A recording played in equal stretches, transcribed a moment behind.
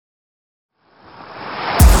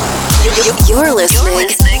You're listening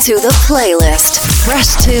to The Playlist.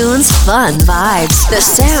 Fresh tunes, fun vibes, the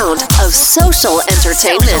sound of social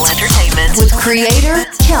entertainment. With creator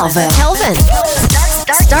Kelvin.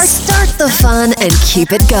 Start the fun and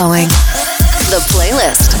keep it going. The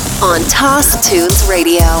Playlist on Toss Tunes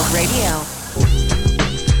Radio.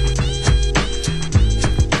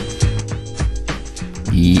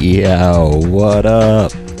 Yo, what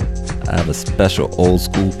up? I have a special old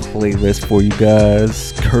school playlist for you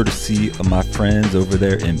guys, courtesy of my friends over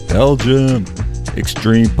there in Belgium.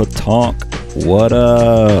 Extreme Petanque, what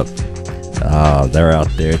up? They're out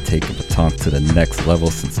there taking Petanque to the next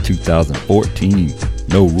level since 2014.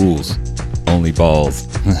 No rules, only balls.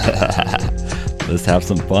 Let's have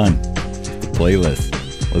some fun. The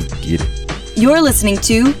Playlist, let's get it. You're listening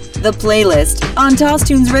to The Playlist on Toss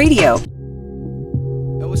Tunes Radio.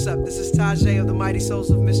 What's up? This is Tajay of the Mighty Souls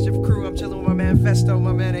of Mischief crew. I'm chilling with my man Festo,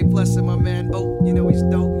 my man A+, and my man Oak. You know he's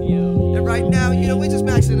dope. And right now, we're just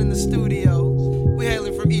maxing in the studio. We're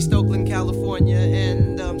hailing from East Oakland, California,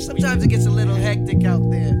 and sometimes it gets a little hectic out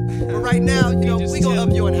there. But right now, we gonna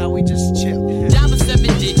up you on how we just chill. Dial 7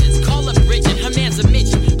 digits, call up Bridget, her man's a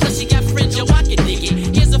midget. Plus she got fringe, yo, I can dig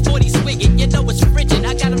it. Here's a 40 swigget, you know it's frigid.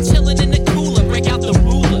 I got him chilling in the cooler, break out the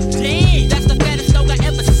ruler. Damn, that's the fattest dog I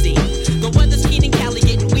ever seen. The weather's keen in Cali,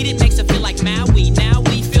 getting weeded makes it feel like Maui. Now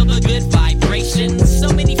we feel the good vibrations.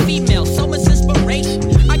 So many females, so much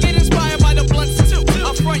inspiration. I get inspired by the blunts too.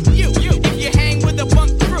 I'll front you. If you hang with the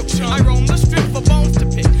bunk crew, I roam the strip for bones to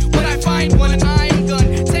pick. When I find one and I'm gun,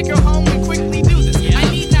 take her home and quickly do this. I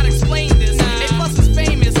need not explain this. A plus is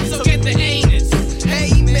famous, so get the anus.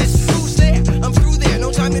 Hey miss, who's there? I'm through there,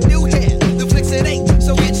 no time to do hair. The flicks it ain't,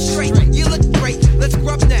 so get straight. You look great, let's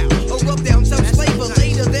grub now. Or rub down some flavor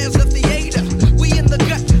later, there's the theater. We in the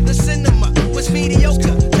gut, the cinema was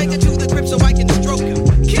mediocre. Take her to the crib so I can stroke her.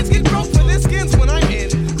 Kids get broke for their skins when I'm in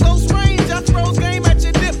close range. I throws game at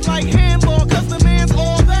your dip like handball, cause the man's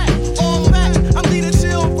all that. I'm leading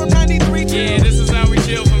chill from 93 till. Yeah, this is how we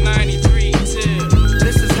chill from 93 till.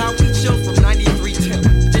 This is how we chill from 93 till.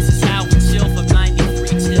 This is how we chill from 93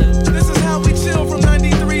 till. This is how we chill from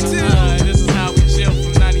 93 till. This is how we chill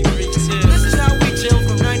from 93 till. This is how we chill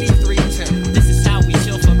from 93 till. This is how we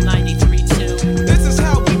chill from 93 till. This is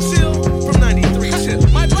how we chill from 93 till.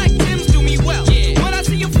 My black Tims do me well. Yeah. When I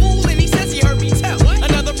see a fool and he says he heard me tell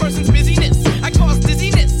another person's busyness, I cause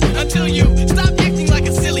dizziness until you stop acting like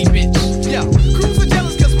a silly bitch. Yo, Crews are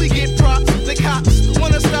jealous cause we get props. The cops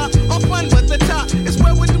wanna stop our fun, but the top is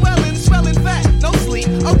where we're dwelling, swelling fat, no sleep.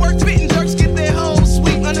 Our work fitting jerks get their hoes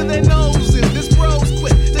sweep under their noses. This bro's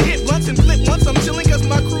quick to hit blunts and flip once I'm chilling cause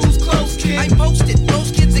my crew's close, kid. I posted.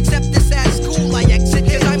 Most kids accept this at school. I exit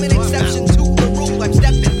cause I'm an exception to the rule. I'm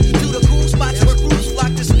stepping to the cool spots where crews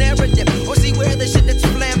flock to snare a dip. Or see where the shit that's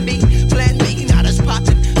plan B, not as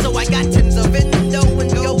poppin'. So I got tins of window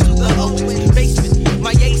and go to the open basement.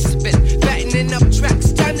 My ace spin, fattening up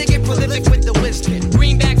tracks. Time to get prolific with the whiskey.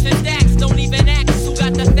 Greenbacks and stacks, don't even ask. Who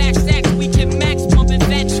got the facts? We can max, pumping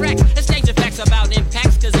fat tracks. Exchanging facts about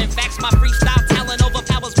impacts, cause in facts my freestyle talent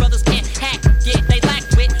overpowers brothers can't hack. Yeah, they lack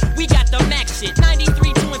wit, we got the max shit.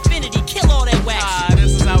 93 to infinity, kill all that wax shit.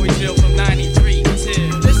 This is how we chill from 93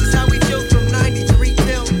 till. This is how we chill from 93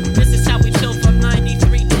 till. This is how we chill from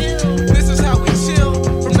 93 till. This is how we chill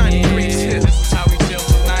from 93 till. This is how we chill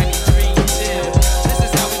from 93 till. This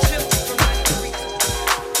is how we chill from 93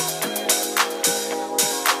 till.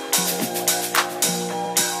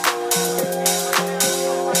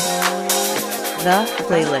 The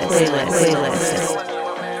Playlist. We're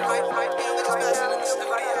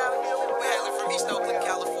hailing from East Oakland,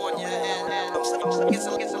 California, and gets a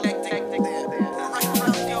hectic there. Right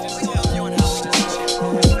around, we gonna up you on how we just chill.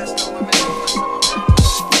 Festo, my man, Festo, my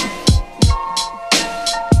man.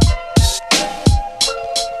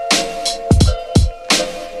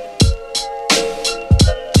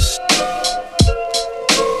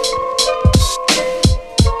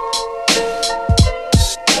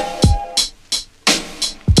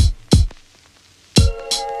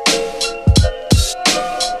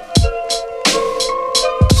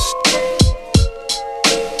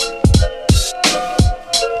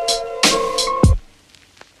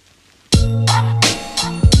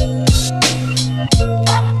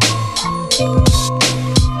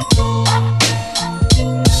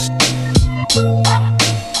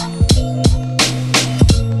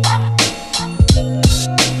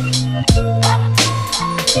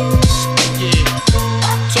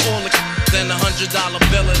 $100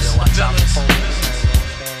 billers.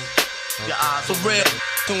 For real,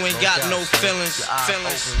 who ain't got no feelings.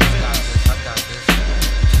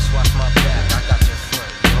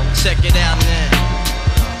 Check it out now.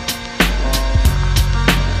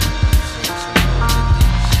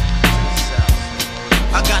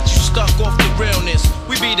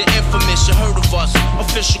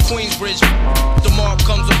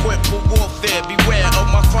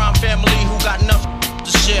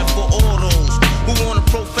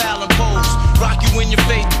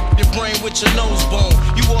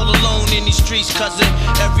 streets, cousin.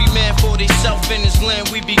 Every man for theyself in his land,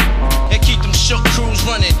 we be and keep them shook crews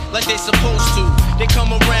running like they supposed to. They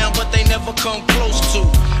come around, but they never come close to.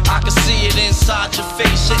 I can see it inside your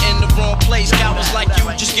face, you're in the wrong place. Cowards like you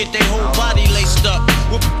just get their whole body laced up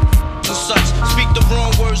with and such. Speak the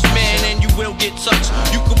wrong words, man, and you will get touched.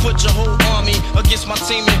 You could put your whole army against my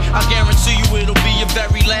team, and I guarantee you it'll be your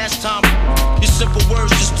very last time. Your simple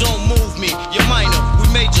words just don't move me. You're minor, we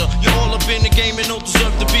major. You're all up in the game and don't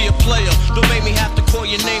deserve to be a player. Don't make me have to call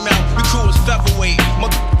your name out. Your crew is featherweight. My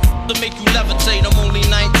to make you levitate. I'm only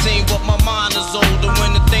 19, but my mind is older.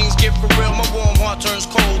 When the things get for real, my warm heart turns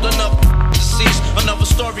cold. Enough deceased, another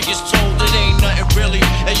story is told. It ain't nothing really.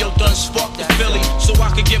 And yo, done sparked the Philly, so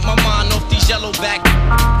I could get my mind off these yellow back.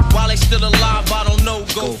 While they still alive, I don't know.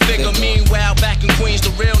 Go figure. Meanwhile, back in Queens,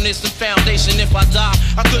 the realness and foundation. If I die,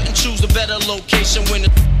 I couldn't choose a better location when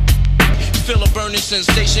the feel a burning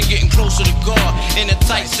sensation, getting closer to God in a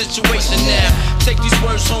tight situation now. Take these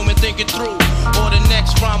words home and think it through, or the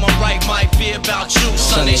next rhyme I write might be about you.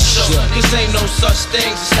 Son, they shook, cause ain't no such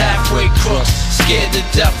things as halfway crooks. Scared to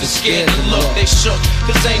death and scared to look, they shook,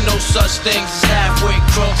 cause ain't no such things as halfway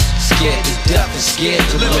crooks. Scared to death and scared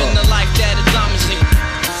to look. Living the life that is diamonds in.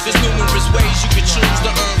 There's numerous ways you can choose to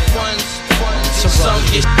earn funds. Some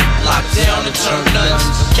get locked down and turn nuns.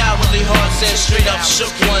 Cowardly hearts and straight up shook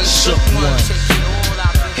ones.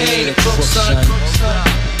 He ain't a crook, son.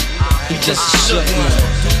 He just a shook one.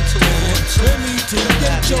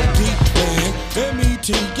 M-E-T-H-O-D, man.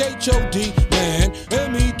 M-E-T-H-O-D, man.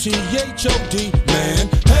 M-E-T-H-O-D, man.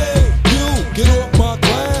 Hey, you, get off my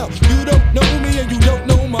cloud. You don't know me and you don't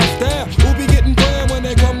know my style. Who be getting grand when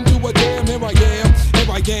they come to a jam? Here I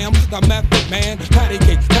am, the method man. Patty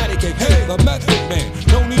cake, hey, the method man.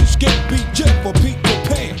 No need skip, beat, jet for Peter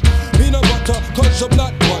Pan. Peanut butter, cause I'm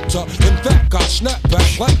not butter. In fact, I snap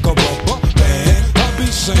back like a rubber band. I be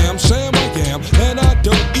Sam I am. And I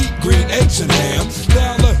don't eat green eggs and ham.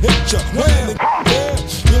 Now I hit ya, wham, yeah.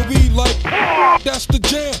 You'll be like, that's the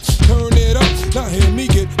jam. Turn it up, now hear me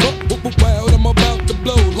get wild. I'm about to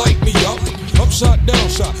blow, light me up. Upside,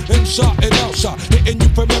 downside, inside and outside. Hitting you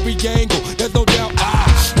from every angle, there's no doubt I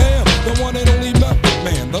am the one and only method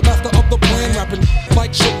man. The master of the plan, rapping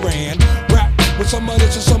like Saran. Rap with some of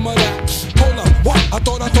this and some of that. Hold up, what? I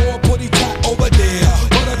thought I saw a putty tat over there.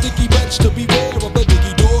 But I think he bets to beware of the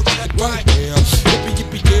diggy dog right here.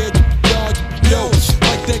 Yippee, yeah, yo.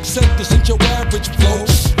 Like that said, this ain't your average flow.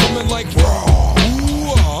 Coming like raw,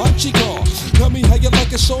 ooh, chica. Tell me how you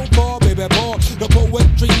like it so far, baby boy. The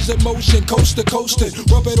poetry's in motion, coast to coast.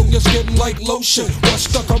 Rub it on your skin like lotion. What's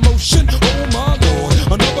the commotion? Oh my lord,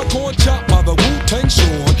 another corn chop by the Wu-Tang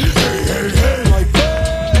Sword. Hey, like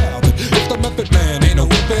that. It's the method man, ain't no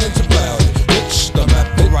ifs and about it. It's the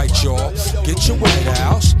method, right, y'all. Get your White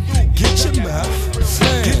House, get your meth,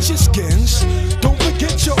 get your skins. Don't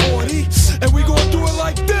forget your orty, and we gon' do it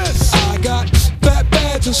like this. I got fat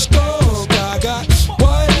bags and stuff. I got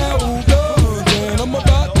White House. I'm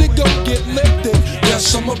about to go get lifted.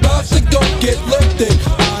 Yes, I'm about to go get lifted.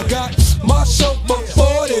 I got myself a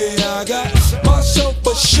 40. I got myself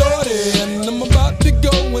a shorty. And I'm about to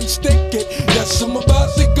go and stick it. Yes, I'm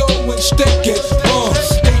about to go and stick it.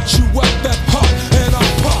 H-U-F-F pop. And I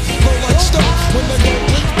pop. Roll like stuff when they go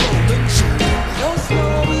your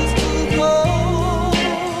snow is too cold.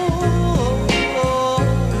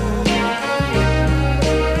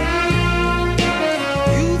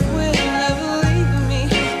 Youth will never leave me.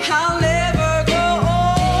 I'll never go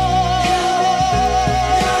home.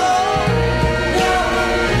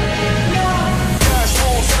 Cash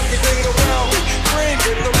rules everything around me. Green,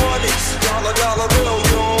 get the money. Dollar bill,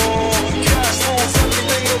 yo. Cash rules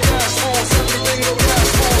everything. Cash rules everything.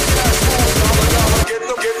 Cash rules. Dollar, get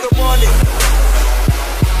the money.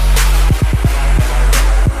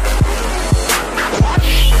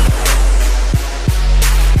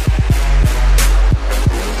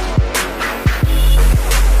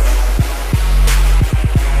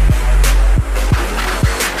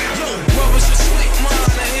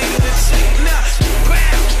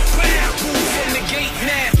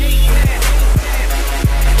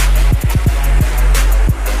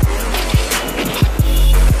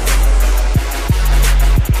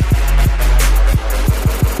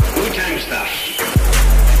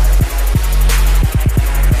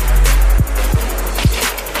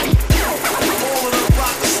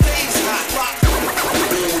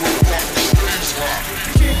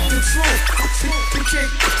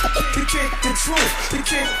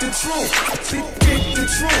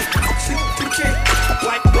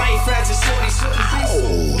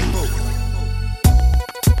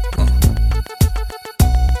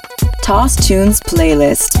 Toss Tunes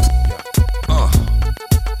playlist.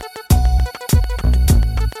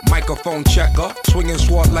 microphone checker, swinging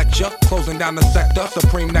sword lecture, closing down the sector,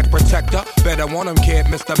 supreme neck protector. Better want him, kid,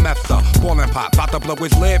 Mr. Mepsa. Ballin' pop, about to blow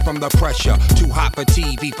his lid from the pressure. Too hot for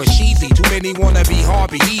TV, for cheesy. Too many wanna be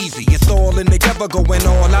hard, be easy. It's all in together, going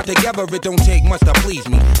all out together. It don't take much to please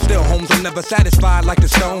me. Still, homes are never satisfied like the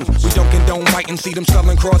Stones. We don't condone writing, see them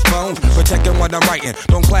selling crossbones. Protecting what I'm writing,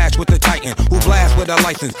 don't clash with the Titan who blast with a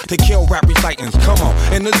license to kill rap recitants. Come on,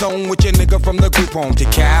 in the zone with your nigga from the group home to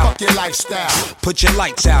Cal. Fuck your lifestyle. Put your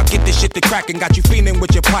lights out, get this shit to crackin', got you feeling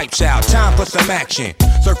with your pipes out. Time for some action.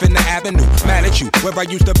 Surfing the avenue, mad at you, where I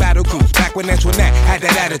used to battle cruise. Back when Antoinette had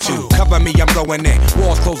that attitude. Cover me, I'm going in.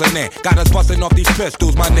 Walls closing in. Got us busting off these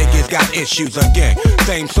pistols, my niggas got issues again.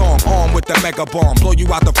 Same song, armed with the mega bomb. Blow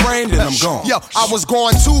you out the frame, then I'm gone. Yo, I was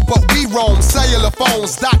going too, but we roam. Cellular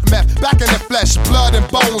phones, dot meth, back in the flesh, blood and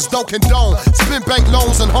bones, don't condone. Spin bank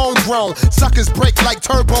loans and homegrown. Suckers break like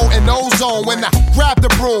turbo and ozone. When I grab the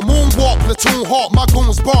broom, moonwalk, platoon hawk, my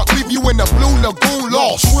goons bark, leave you in the blue lagoon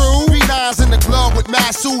lost. True. B9's in the glove with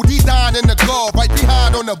Masood, he dying in the glove, right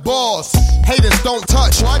behind on the balls. Haters don't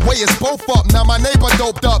touch, way is both up. Now my neighbor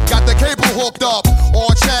doped up, got the cable hooked up.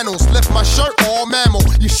 All channels, lift my shirt, all mammal.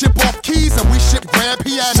 You ship off keys and we ship grand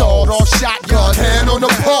piano. Sawed off shotgun, hand on the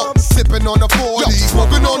pump, sipping on the 40,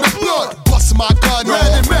 smoking on the blood. Bust my gun,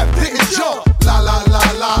 red and map, didn't jump. La la la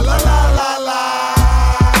la la la la la.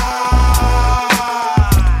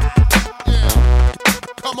 Yeah,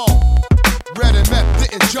 come on, red and map,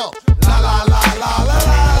 didn't jump. La la la la la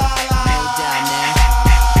la la. No doubt now.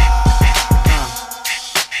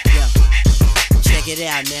 Yo, check it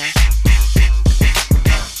out now.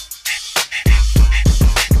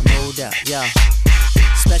 No doubt, yo.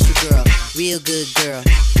 Special girl, real good girl.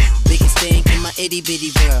 Biggest thing in my itty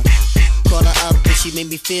bitty world. Call her up and she made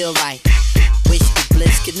me feel right. Wish the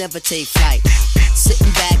bliss could never take flight.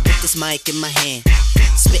 Sitting back with this mic in my hand,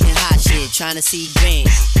 spitting hot shit, trying to see grand.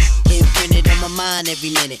 Imprinted on my mind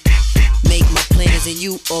every minute. Make my plans and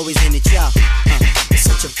you always in it, y'all. It's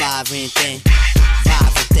such a vibrant thing,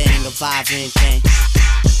 a vibrant thing.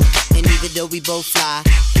 And even though we both fly,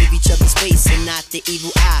 give each other space and not the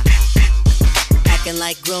evil eye. Acting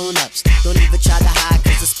like grown-ups, don't even try to hide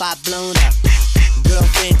cause the spot blown up.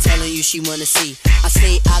 Girlfriend telling you she wanna see. I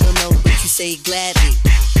say I don't know, but you say gladly.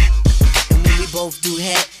 And when we both do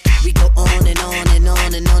head, we go on and on and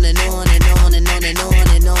on and on and on and on and on and on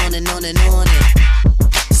and on and on and on and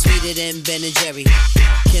sweeter than Ben and Jerry.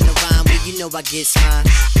 Can I rhyme with you know I get mine.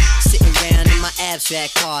 Sitting around in my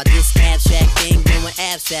abstract car. This abstract thing going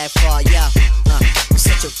abstract far, yeah.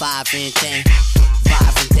 Such a vibrant thing.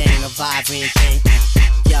 Vibrant thing, a vibrant thing.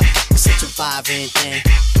 Yeah, such a vibrant thing.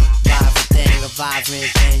 Vibrant thing, a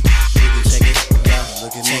vibrant thing. Check it, yeah,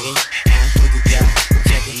 look at check me. Look at yeah,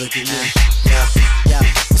 check it, look at me. Yeah,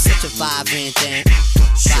 such a vibrant thing.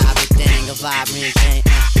 Vibrant thing, a vibrant thing.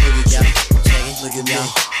 Yeah, check it, look at me.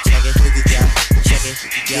 Check it, look at yeah, check it,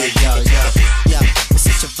 yeah,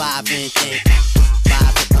 such a vibrant thing.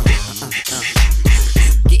 Vibrant,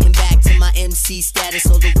 Getting back to my MC status,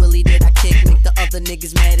 all the willy that I kick make the other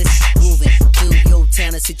niggas maddest. Moving through your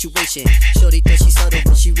town situation. Shorty thought she subtle,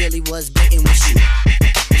 but she really was bitten when she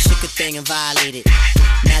shook a thing and violated.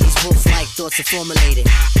 Now these wolf-like thoughts are formulated.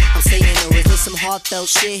 I'm saying, oh, is this some heartfelt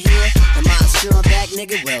shit here? Am I sure I'm back,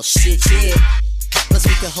 nigga? Well, shit, yeah. Plus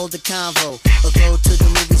we could hold a convo or go to the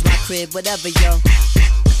movies, my crib, whatever, yo.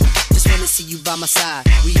 Just wanna see you by my side.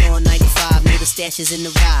 We on 95, know the stash is in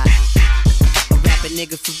the ride. A rapping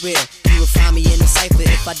nigga for real. You would find me in the cypher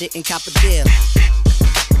if I didn't cop a deal.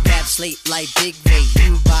 Rap slate like Big Ray.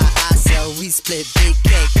 You buy, I sell, we split big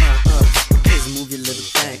cake. Please move your little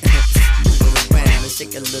thing. Move it around and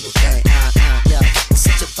shake a little thing. Yeah,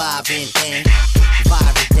 such a vibrant thing.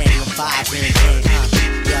 Vibrant thing, a vibrant thing.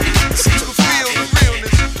 Yeah, such a vibrant thing.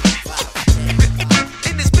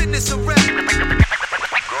 In this business of rap.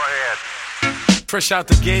 Go ahead. Fresh out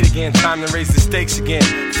the gate again, time to raise the stakes again.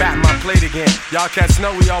 Fatten my plate again. Y'all cats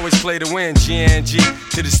know we always play to win. GNG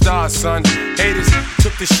to the stars, son. Haters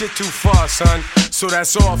took the shit too far, son. So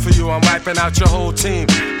that's all for you. I'm wiping out your whole team.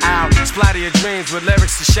 Ow, splatter your dreams with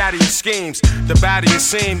lyrics to shatter your schemes. The badder you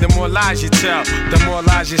seem, the more lies you tell. The more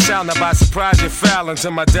lies you shout. Now by surprise you fell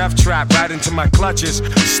into my death trap, right into my clutches.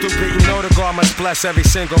 Stupid, you know the God must bless every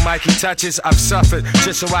single mic he touches. I've suffered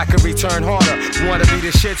just so I can return harder. Wanna be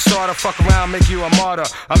the shit starter? Fuck around, make you a martyr.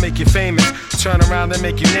 I'll make you famous. Turn around and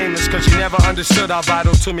make you nameless. Cause you never understood how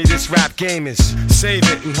vital to me this rap game is. Save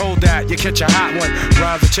it and hold that, you catch a hot one.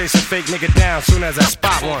 Rhymes to chase a fake nigga down soon as I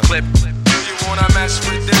spot one. Clip. You wanna mess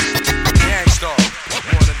with this? Gangstar,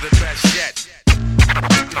 one of the best yet.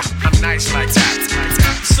 I'm nice like that.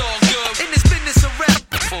 It's all good in this business of rap.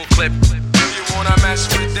 Full clip. You wanna mess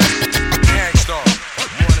with this? Gangstar,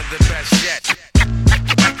 one of the best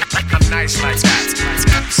nice like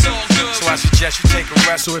that. So I suggest you take a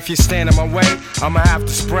rest. So if you stand in my way, I'ma have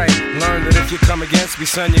to spray. Learn that if you come against me,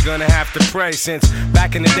 son, you're gonna have to pray. Since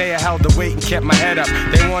back in the day I held the weight and kept my head up.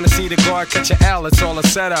 They wanna see the guard catch an L, it's all a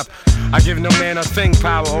setup. I give no man a thing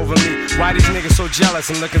power over me. Why these niggas so jealous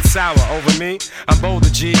and looking sour over me? I'm bolder,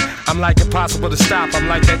 G. I'm like impossible to stop. I'm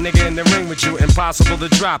like that nigga in the ring with you, impossible to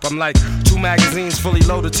drop. I'm like 2 magazines fully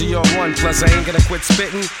loaded to your 1. Plus I ain't gonna quit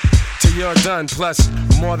spitting till you're done. Plus,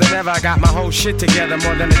 more than ever, I got my whole shit together.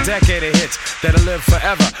 More than a decade of hits that'll live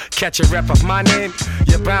forever. Catch a rep of my name,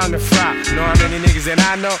 you're bound to fry. Know how many niggas that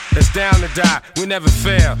I know that's down to die. We never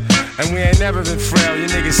fail, and we ain't never been frail. You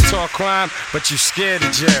niggas talk crime, but you scared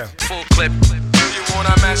of jail. Full clip. Do you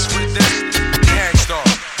wanna mess with this? Gangstar,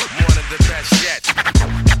 one of the best yet.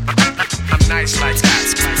 I'm nice like that.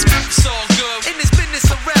 It's all good in this business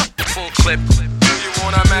around. Full clip. Do you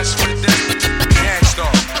wanna mess with this?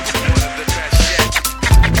 Gangstar, one of the best yet.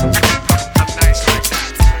 I'm nice like that.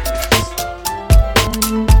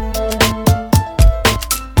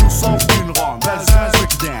 On s'en fout une ronde, Belzun's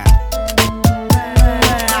break it down.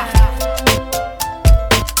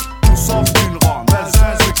 On s'en fout une ronde,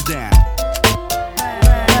 Belzun's break it down.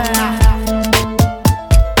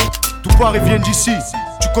 Tout Paris vient d'ici.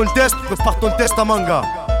 Tu contestes, prépare ton test à manga.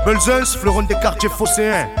 Belzun's, fleuron des quartiers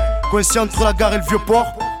phocéens. Coincé entre la gare et le vieux port,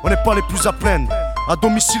 on n'est pas les plus à plaindre. À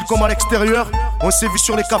domicile comme à l'extérieur, on sévit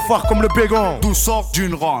sur les cafards comme le bégon. D'où sort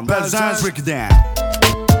d'une ronde, Belzun's break it down.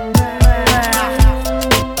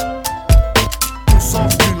 D'où sort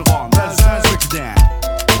d'une ronde, Belzun's break it down.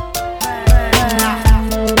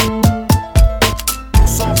 D'où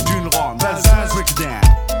sort d'une ronde, Belzun's break it down.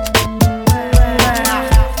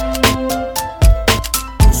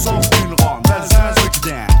 D'où sort d'une ronde, Belzun's break it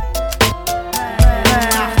down.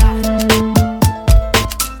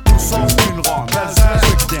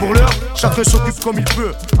 Pour l'heure, chacun s'occupe comme il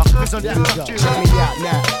peut. À représenter le quartier. Check me out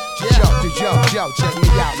now. Check me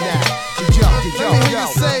out now.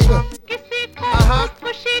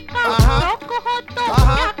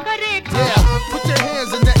 Yeah, put your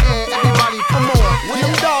hands in the air, everybody, come on. Where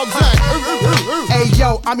them dogs at? Hey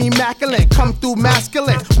yo, I'm immaculate, come through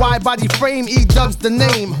masculine. Wide body frame, E-dubs the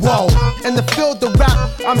name. Whoa, in the field of rap,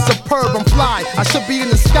 I'm superb, I'm fly. I should be in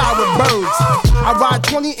the sky with birds. I ride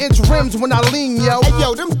 20-inch rims when I lean, yo. Hey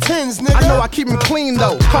yo, them 10s, nigga. I know I keep them clean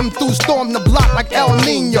though. Come through, storm the block like El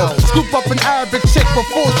Nino. Scoop up an Arabic chick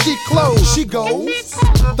before she close. She goes.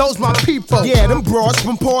 Those my people. Yeah, them broads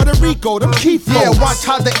from Puerto Rico, them key folks. Yeah, watch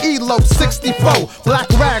how the elope 64. Black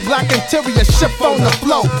rag, black interior, ship on the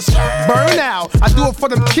flow. Burn out. I do it for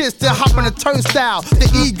them kids that hop on the turnstile. The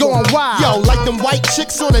E going wild. Yo, like them white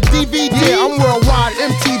chicks on a DVD. Yeah, I'm worldwide,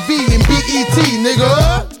 MTV and BET,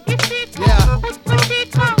 nigga. Yeah.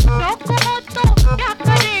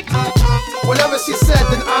 Whatever she said,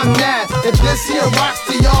 then I'm mad. If this here rocks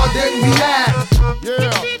to y'all, then we laugh.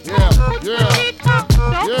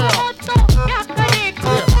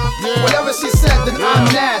 Whatever she said, then I'm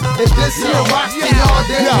mad. If this here rocks to y'all,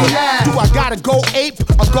 then we laugh. Do I gotta go ape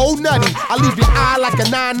or go nutty? I leave your eye like a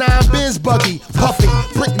 99 Benz buggy. Puffy,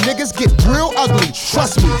 brick niggas get real ugly.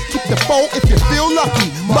 Trust me, keep the foe if you feel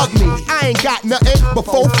lucky. Mug me, I ain't got nothing but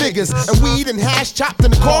 4 figures and weed and hash chopped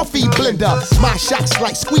in the coffee blender. My shots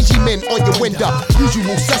like squeegee men on your window.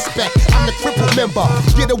 Usual suspect, I'm the crippled member.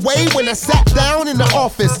 Get away when I sat down in the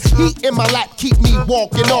office. Heat in my lap keep me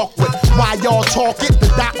walking awkward. While y'all talk it, the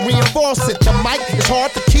doc reinforce it. The mic is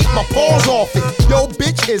hard to keep my paws off it. Yo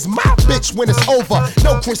bitch is my bitch when it's over.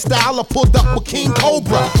 No Cristal, I pulled up with King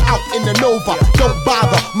Cobra. Out in the Nova, don't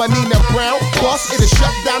bother. My Nina Brown bus, it'll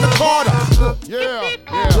shut down the Carter.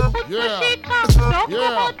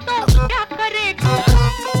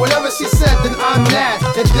 Whatever she said, then I'm mad.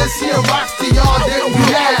 If this here rocks to y'all, then we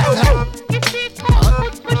laugh.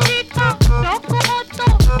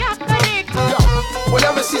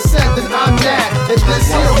 Whatever she said, then I'm mad. If this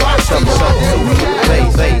here rocks to y'all, then we laugh.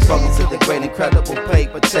 Welcome to the great incredible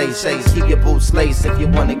paper chase. Keep your boots laced if you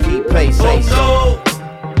wanna keep pace. Oh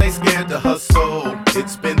no, they scared to hustle.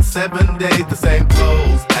 It's been 7 days, the same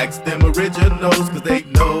clothes. Ask them originals, cause they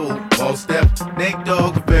know. All step, Nate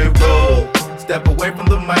Dogg, very roll. Step away from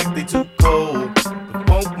the mic, they too cold. The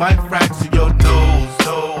funk might fracture your nose.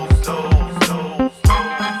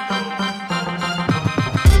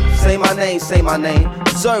 Say my name,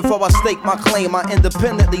 observe how I stake my claim. I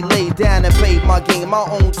independently laid down and paid my game. My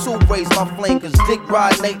own tool raised my flame, cause dick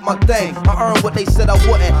riding ain't my thing. I earned what they said I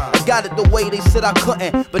wouldn't. I got it the way they said I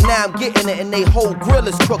couldn't. But now I'm getting it and they whole grill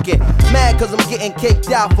is crooked. Mad cause I'm getting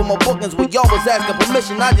caked out for my bookings. When y'all was asking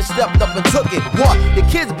permission, I just stepped up and took it. What? The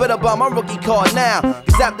kids better buy my rookie card now.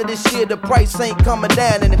 Cause after this year the price ain't coming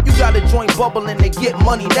down. And if you got a joint bubbling, they get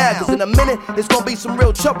money now. Cause in a minute, it's gonna be some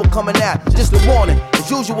real trouble coming out. Just a warning, as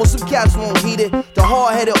usual, some cats won't heed it. The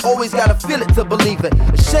hard-headed always gotta feel it to believe it.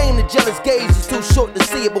 A shame the jealous gaze is too short to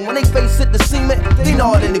see it. But when they face it, the cement, they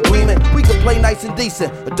know it in agreement. We can play nice and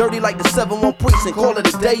decent, or dirty like the 7-1 precinct. Call it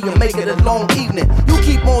a day and make it a long evening. You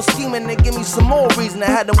keep on scheming and give me some more reason. I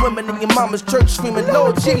had the women in your mama's church screaming,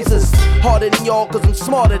 Lord Jesus. Harder than y'all, cause I'm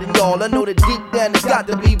smarter than y'all. I know that deep down it's got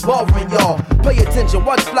to be bothering y'all. Pay attention,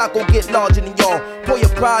 watch Flacco get larger than y'all. Pour your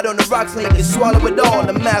pride on the rocks and you can swallow it all.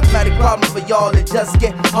 The mathematic problem for y'all that just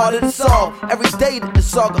get harder to solve. Every day that the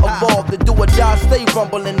saga evolve, the do or die stay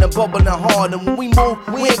rumbling and bubbling hard. And when we move,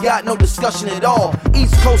 we ain't got no discussion at all.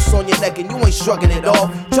 East Coast on your neck and you ain't shrugging it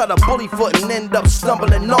off. Try to bully foot and end up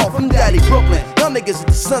stumbling off. I'm Daddy Brooklyn, y'all niggas are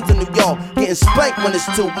the sons of New York. Getting spanked when it's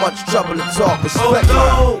too much trouble to talk. Respect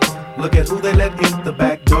oh, no. Look at who they let in the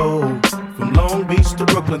back door. From Long Beach to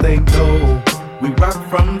Brooklyn, they know. We rock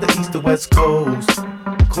from the east to west coast.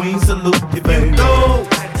 Queen salute if you know.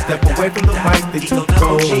 Step away from the mic, they too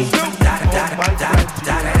cold.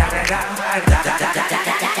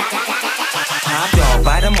 Top dog,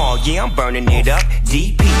 bite them all, yeah, I'm burning it up.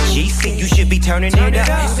 DPGC, you should be turning it up.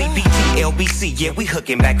 CPT, LBC, yeah, we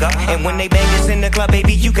hooking back up. And when they bang us in the club,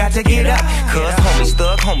 baby, you got to get up. Cause homies,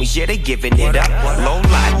 thug homies, yeah, they giving it up. Low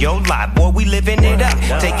lie, yo lie, boy, we living it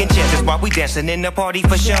up. Taking chances while we dancing in the party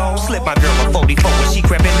for show. Slip my girl a 44 when she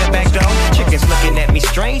crept in the back door. Chickens looking at me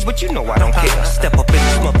strange, but you know I don't care. Step up in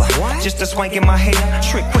the smother, just a swank in my hair.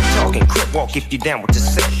 Trick, quick talking, crip walk if you down with the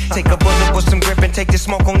set. Take a bullet with some grip and take the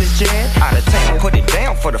smoke on this jet. Out of town, put it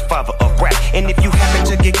down for the father of rap. And if you happen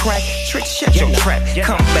to get cracked, trick, shut your trap.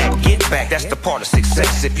 Come back, get back, that's the part of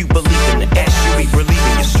success. If you believe in the S, you be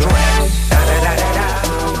relieving your stress. Da da da da da,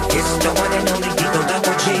 it's the one and only Digo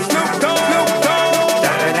Double G. Snoop Dogg, Snoop Dogg.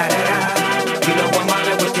 Da da da da da, you know I'm on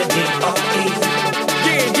it with the D.O.E.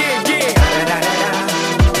 Yeah, yeah, yeah. Da da da da da,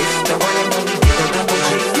 it's the one and only Digo Double G.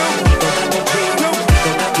 Snoop Double G, Snoop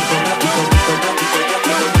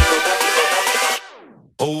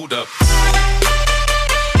Hold up.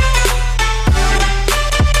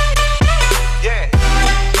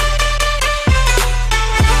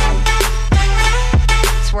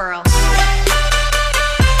 Swirl.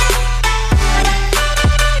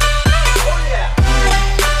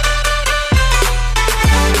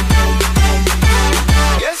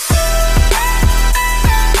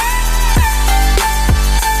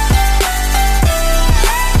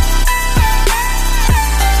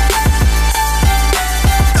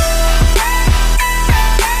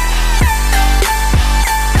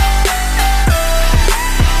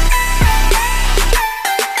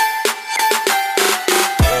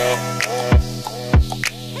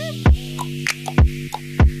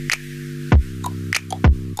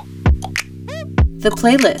 The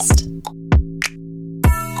playlist.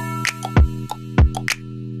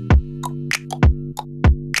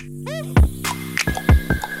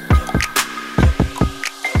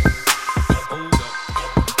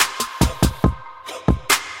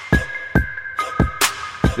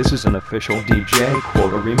 This is an official DJ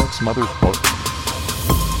Quota Remix motherfucker.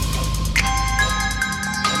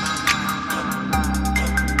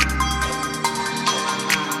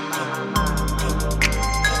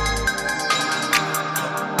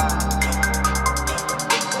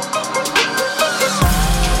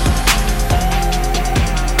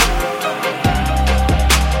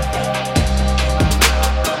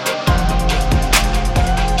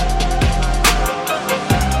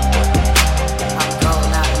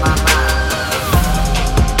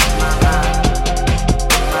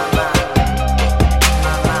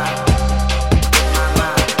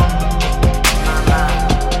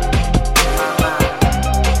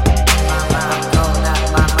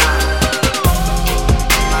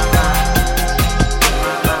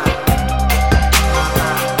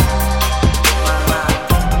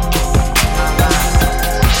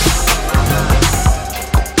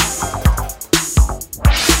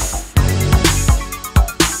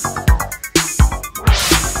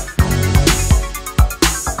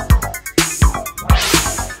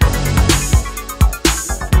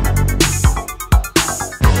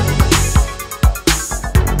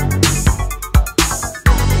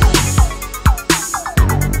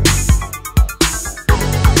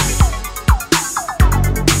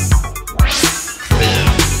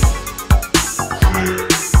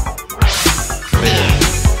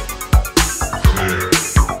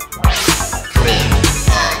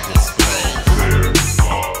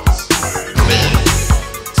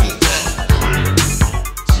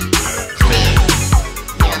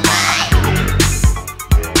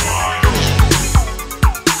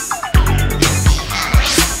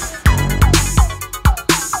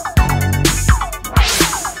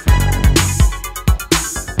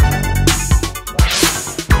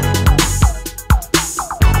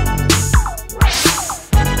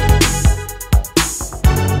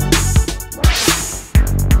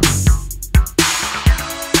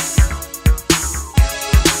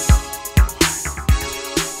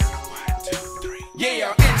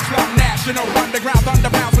 Yeah, in slum national, underground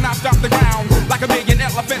thunder rounds when I stop the ground. Like a million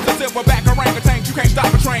elephants, a silverback orangutan, you can't stop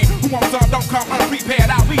a train. Who wants some, don't come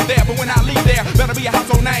unprepared, I'll be there. But when I leave there, better be a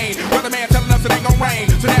household name. Weatherman telling us it ain't gon' rain.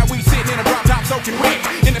 So now we sitting in a drop top soaking wet.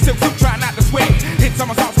 In a silk suit, try not to sweat. Hit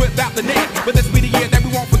somersaults without the net. But this be the year that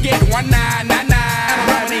we won't forget. 1999. And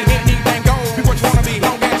I don't need anything gold. Be what you wanna be,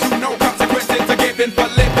 long as you know consequences are given for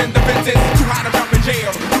living the fences. Too high to jump in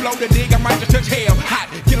jail, too low to dig, I might just touch hell. Hot,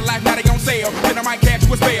 get a life, now they on sale. Then I might catch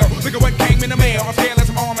you a spell. Look at what came in the mail. I'm scaling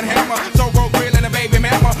some arm and hammer. So go grill and a baby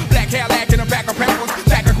mama. Black hair lack in a back of pampers.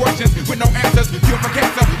 Stack of questions with no answers. Cure for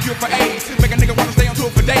cancer, cure for AIDS. Make a nigga wanna stay on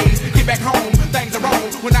tour for days. Get back home, things are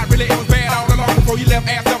wrong. When not really, it was bad all along. Before you left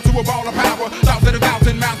ass up to a ball of power. Thoughts at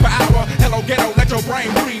 1,000 miles per hour. Hello ghetto, let your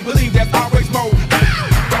brain breathe. Believe there's always more.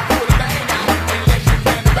 Don't pull the thing out unless you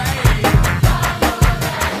can bang.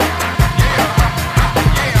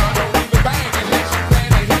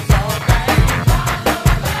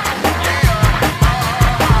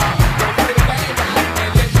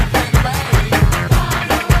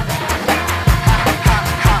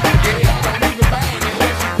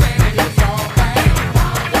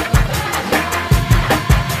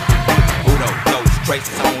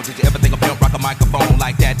 Traces on. Did you ever think of pimp rock a microphone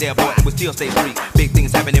like that there boy? We still stay street. Big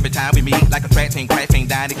things happen every time we meet. Like a track team, crash team,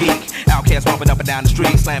 dying to geek. Outcasts bumping up and down the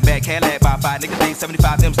street. Slam back, Cadillac by 5 niggas. These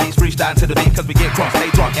 75 MCs freestyling to the beat. Cause we get drunk, stay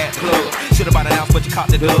drunk at the club. Should've bought an ounce, but you caught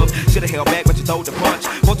the dub. Should've held back, but you throw the punch.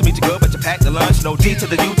 Supposed to meet you good, but you packed the lunch. No D to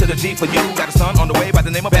the U to the G for you. Got a son on the way by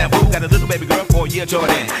the name of Bamboo. Got a little baby girl for a year,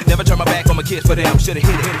 Jordan. Never turn my back on my kids for them. Should've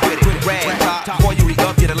hit it with it. Rag top. Before you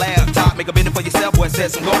re-up, get a laptop. Make a business for yourself, boy,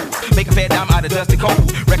 set some goals. Make a fat dime out of dusty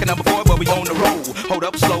cold. Record number 4, but we on the road. Hold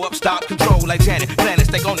up, slow up, stop, control like Janet. Planet,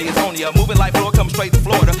 stay on it's on ya. Moving like floor, come straight to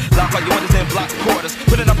Florida. Lock all your windows and block the quarters.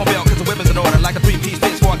 Put it up on belt, cause the women's in order. Like a 3-piece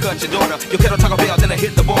bitch before I cut your daughter. Your kettle Taco Bell, then I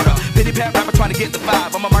hit the border. Pity pat rapper trying to get the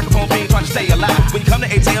 5. I'm a microphone being trying to stay alive. When you come to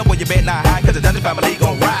ATL, boy, you bet not high. Cause the Dungeon family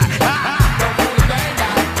gon' ride. Don't pull the thing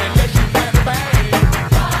out unless you plan to bang.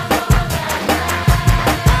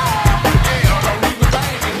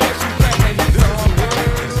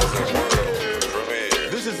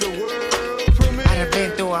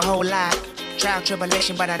 Trial,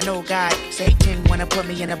 tribulation, but I know God. Satan wanna put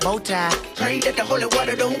me in a bow tie. Pray that the holy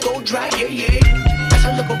water don't go dry, yeah, yeah. As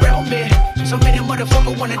I look around me, so many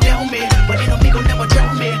motherfuckers wanna down me, but enemy gon' never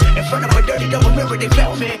drown me. In front of a dirty double mirror, they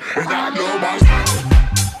found me. And I know my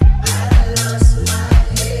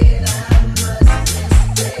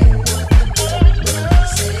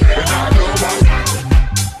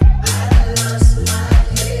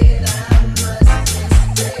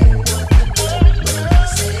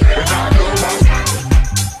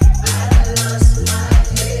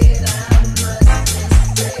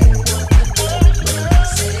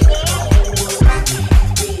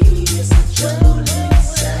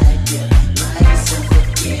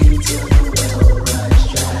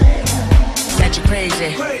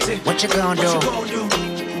what you gonna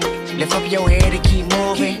do? Lift up your head and keep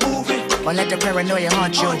moving. Or let the paranoia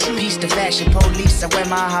haunt you. Peace to fashion police, I wear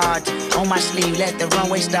my heart on my sleeve, let the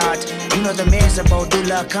runway start. You know the miserable do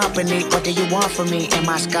love company. What do you want from me and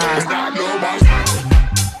my scars?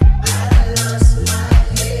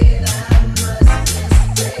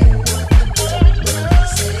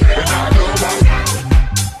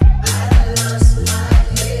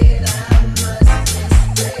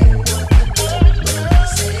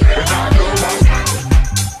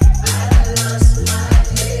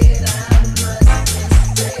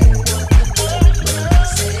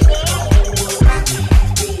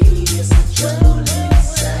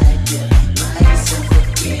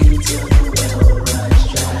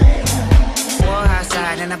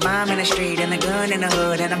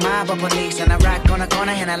 Police and a rock on a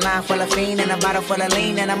corner and a line full of fiend and a bottle full of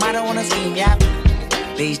lean and a motto on a scheme, yeah.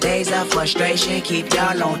 These days of frustration keep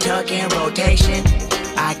y'all on tuck in rotation.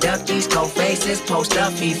 I duck these cold faces, post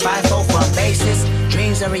up, feed 5-4 for bases.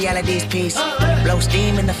 Dreams are reality's piece. Blow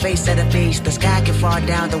steam in the face of the beast. The sky can fall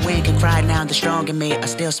down, the wind can cry now. The strong in me, I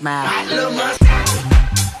still smile. I love my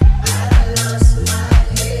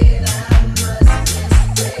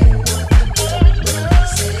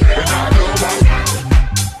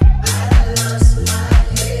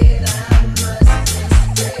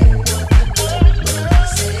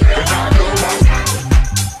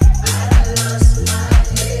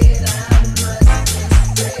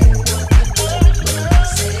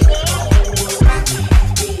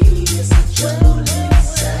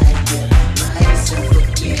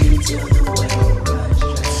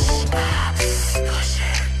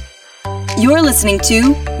You're listening to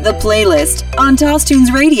The Playlist on Toss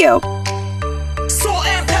Tunes Radio. Salt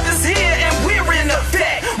and Pepper's here and we're in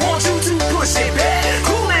effect. Want you to push it back.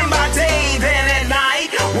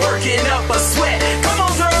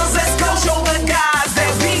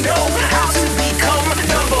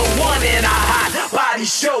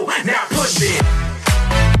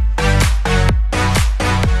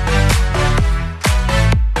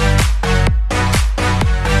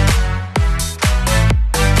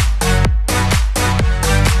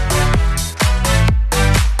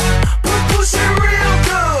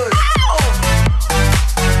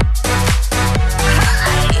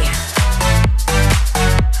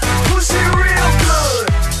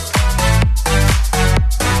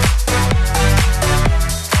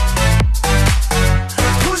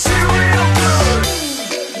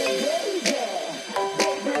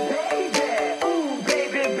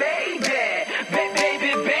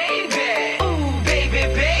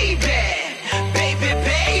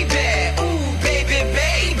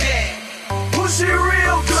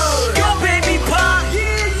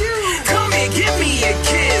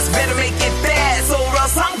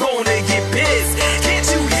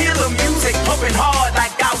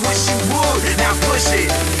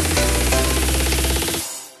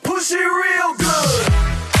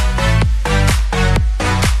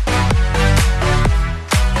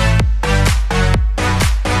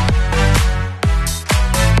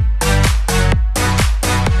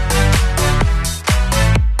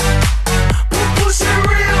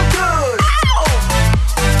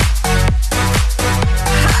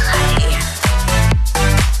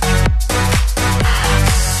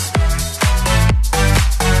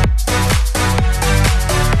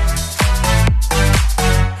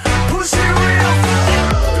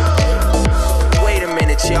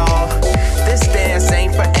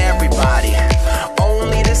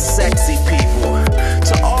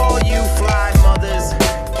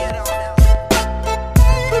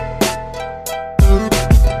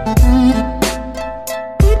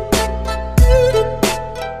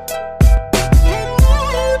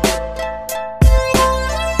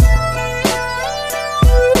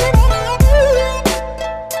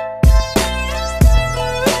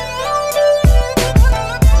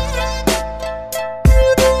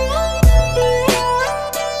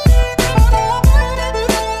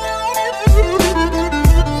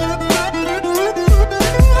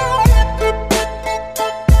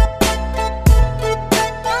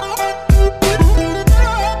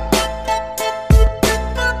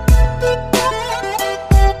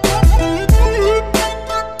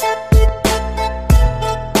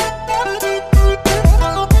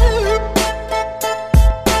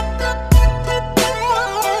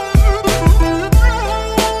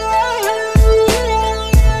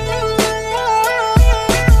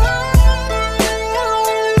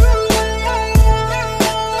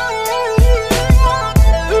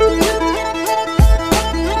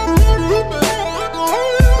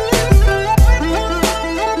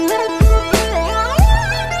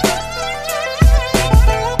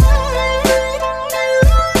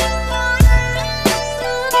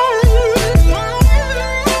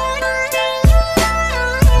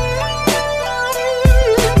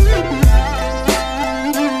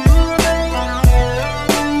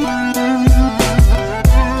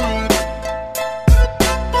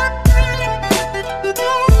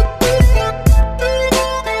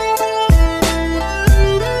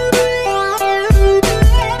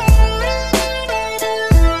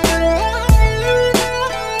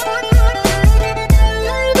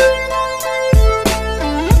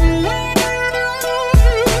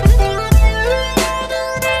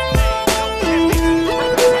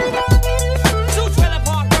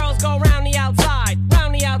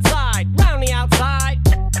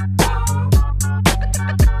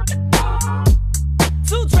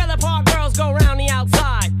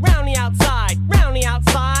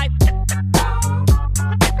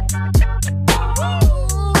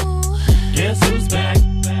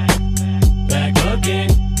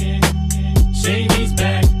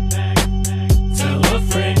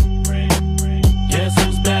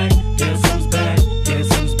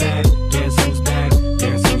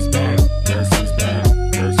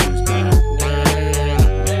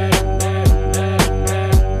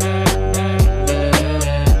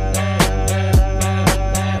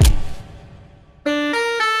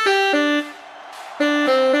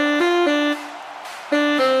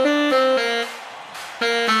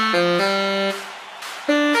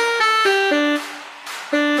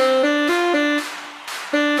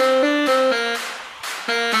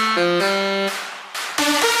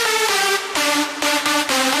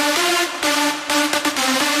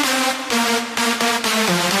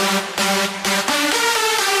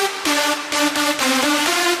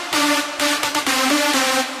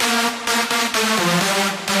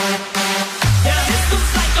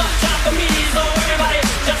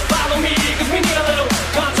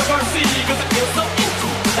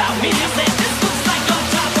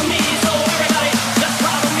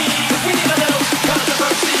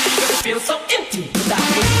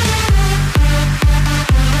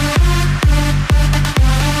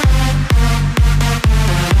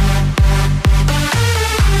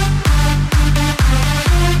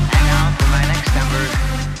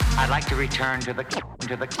 return to the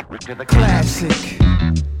classic.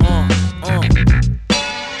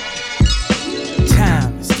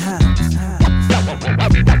 Times.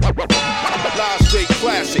 Live straight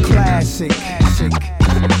classic. Classic.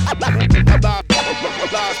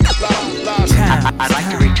 I'd like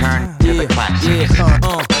to return to the classics.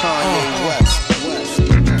 Kanye West.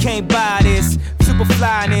 You can't buy this. Super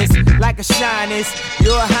flyness, like a shyness.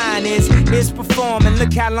 Your highness is performing.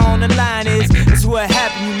 Look how long the line is. That's what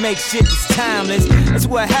happened. You make shit that's timeless. That's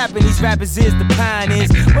what happened. These rappers is the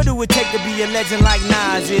pioneers. What do it take to be a legend like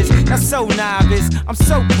Nas is? Not so novice. I'm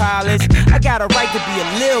so polished. I got a right to be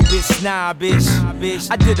a little bit snobbish.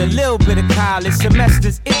 I did a little bit of college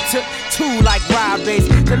semesters. It took 2 like ride bass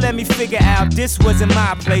to let me figure out this wasn't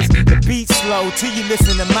my place. The beat's slow till you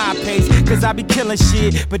listen to my pace. Cause I be killing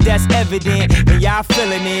shit, but that's evident. And y'all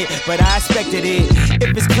feeling it, but I expected it.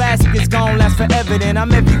 If it's classic, it's gon' last forever. Then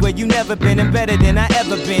I'm everywhere you never been and better than I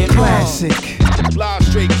ever been. Classic. Live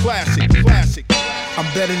straight classic. I'm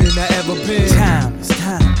better than I ever been. Times.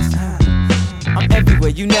 I'm everywhere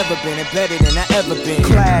you never been and better than I ever been.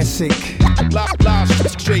 Classic. Live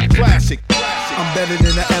straight classic. I'm better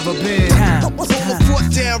than I ever been. Hold the fort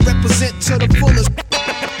down, represent to the fullest.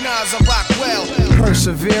 Nas, I rock well.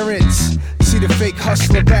 Perseverance. See the fake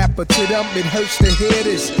hustler rapper, to them it hurts to hear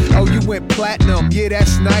this. Oh, you went platinum, yeah,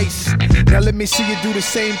 that's nice. Now let me see you do the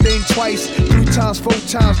same thing twice, 3 times, 4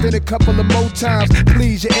 times, then a couple of more times.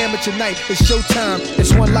 Please, your amateur night, it's showtime.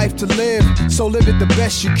 It's one life to live, so live it the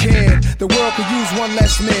best you can. The world could use one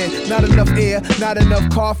less man. Not enough air, not enough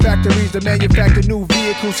car factories to manufacture new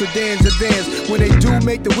vehicles, sedans and vans. When they do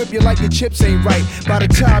make the whip, you like your chips ain't right. By the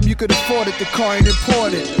time you could afford it, the car ain't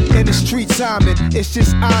imported. In the streets, Simon, it's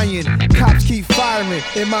just iron. Cops keep firing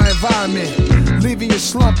in my environment, leaving your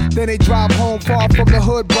slump. Then they drive home far from the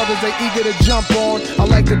hood, brothers they eager to jump on. I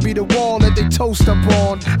like to be the wall that they toast up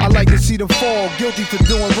on. I like to see them fall, guilty for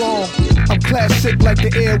doing wrong. I'm classic like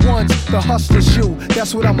the Air Ones, the hustler shoe.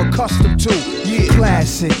 That's what I'm accustomed to. Yeah,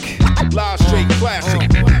 classic. Live straight classic.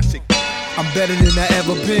 I'm better than I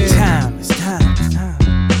ever been. Times.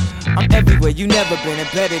 I'm everywhere you never been and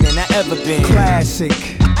better than I ever been. Classic.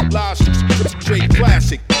 Live straight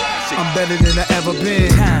classic. I'm better than I ever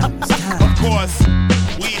been. Of course,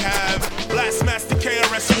 we have Blastmaster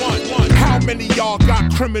KRS-One. How many y'all got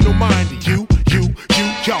criminal minded? You,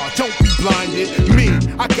 y'all, don't be blinded. Me,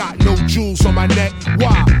 I got no jewels on my neck.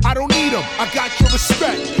 Why? I don't need them. I got your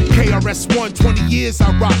respect. KRS-One, 20 years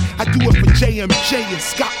I rock. I do it for JMJ and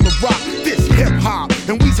Scott LaRock. This hip hop,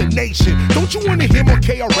 and we's a nation. Don't you wanna hear more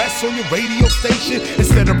KRS on your radio station?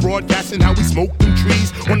 Instead of broadcasting how we smoke them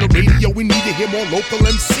trees on the radio, we need to hear more local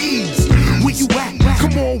MCs. Where you at?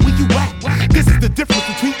 Come on, where you at? This is the difference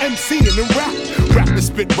between MCing and rap. Rappers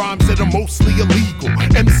spit rhymes that are mostly illegal.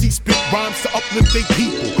 MC spit rhymes to uplift their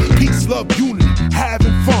people. Peace, love, unity,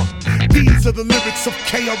 having fun. These are the lyrics of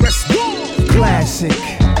KRS-One. Classic.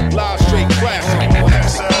 Live straight classic. I'm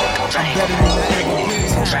better than I ever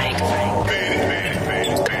been. Drink.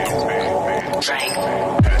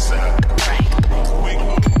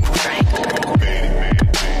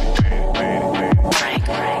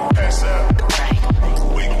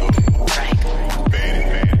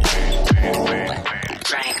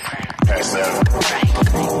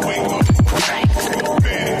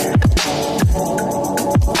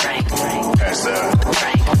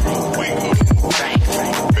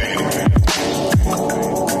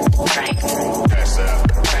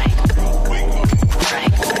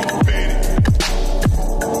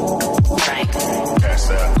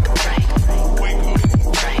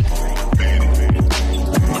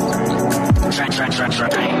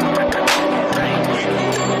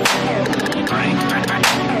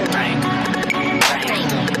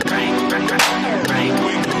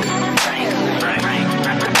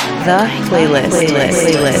 The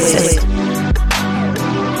playlist.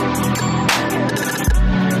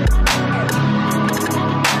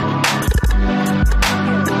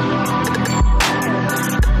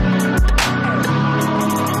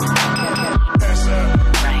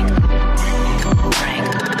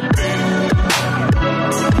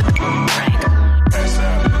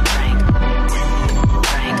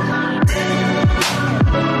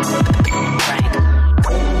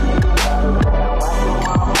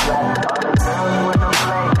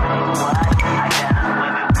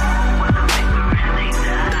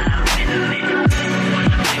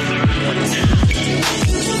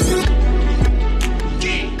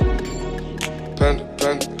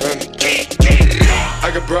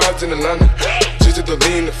 In Atlanta, just to the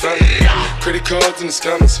lean the family. Credit cards in the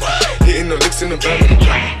scammers, hitting the licks in the van.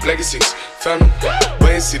 Legacies, Found him.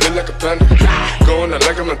 Wait and see, look like a panda. Going out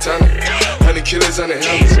like a Montana. 100 killers on the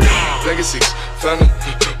helmets. Legacies, found him.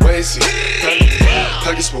 Wait and see, found him.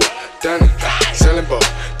 Pockets full, Danny. Selling ball,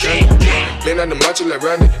 candy. Man on the macho like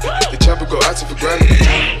Randy. The chopper go out to for granted.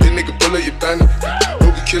 This nigga bullet, you bandit.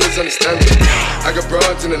 Hope killers understand it. I got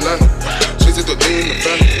broads in Atlanta. Switch it to lean in the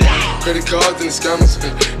family. Credit cards in the scammers.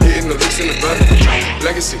 Hitting the looks in the van.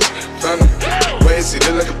 Legacies, found him. Wait and see,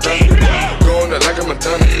 look like a panda. Going out like a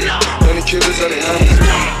Montana. 100 killers on the helmets.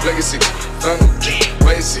 Legacies, found him.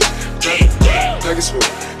 Wait and see, found him. Pockets full,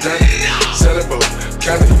 Danny. Selling ball,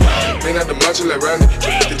 candy. Man out the macho like Randy.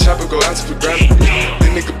 The chopper go out to for granted.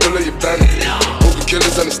 This nigga bullet, you bandit. Hope the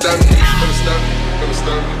killers understand me. Understand me,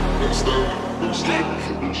 understand me, understand me, understand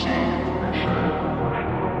me.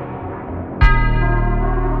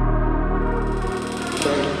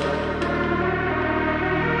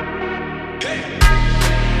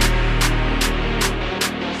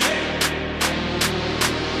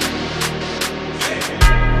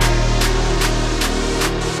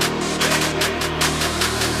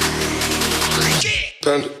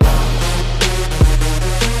 Panda.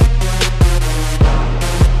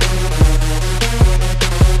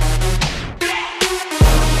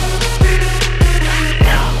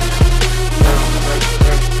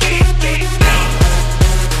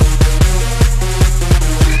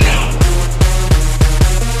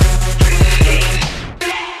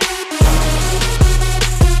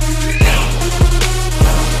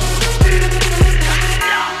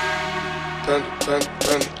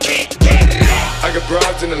 I got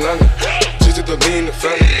broads in Atlanta, just to lean the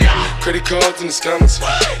family. Credit cards in the scammers,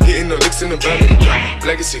 hitting the licks in the van.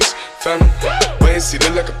 Legacies, family, wait and see,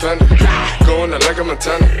 look like a panda. Going out like a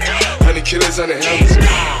Montana, 100 killers on the helmets.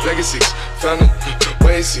 Legacies, family,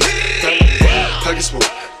 wait and see, family. Pockets full,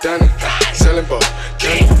 Danny, selling ball,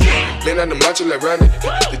 candy. Man on the macho like Randy,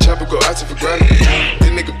 the chopper go out to for granted. This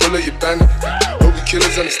nigga bullet, you bandit. Hope the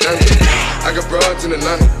killers understand it. I got broads in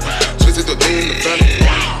Atlanta, switch it to lean in the family.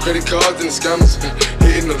 Credit cards in the scammers,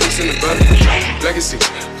 hitting the looks in the van. Legacies,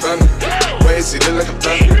 family, wait and see, look like a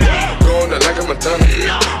panda. Going out like a Montana,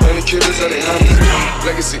 100 killers on the helmets.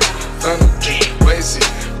 Legacies, family, wait and see,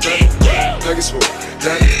 family. Pockets full,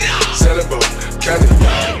 Danny, selling ball, candy.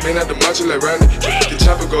 Man out the macho like Randy, the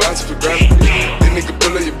chopper go out to for granted. This nigga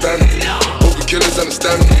bullet, you bandit. Hope the killers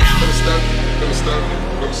understand me, understand me, understand me,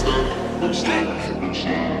 understand me, understand me,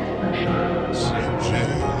 understand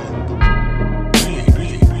me.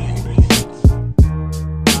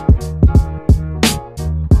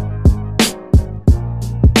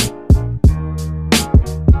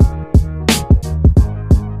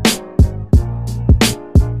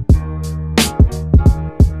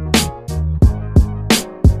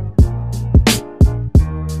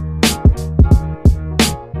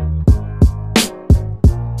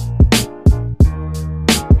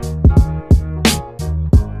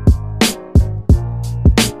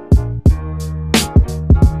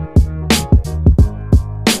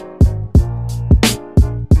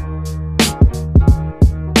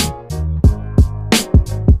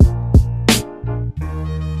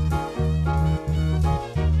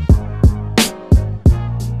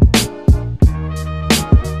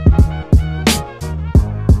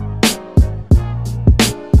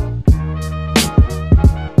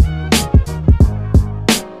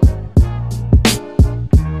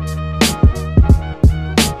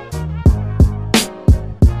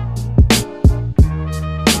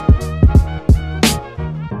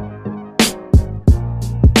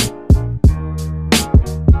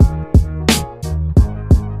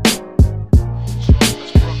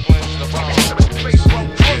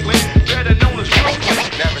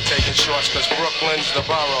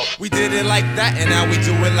 We did it like that, and now we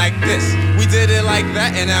do it like this. We did it like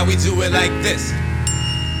that, and now we do it like this.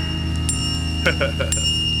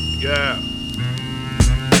 Yeah.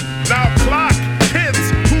 Now clock, kids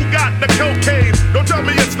who got the cocaine. Don't tell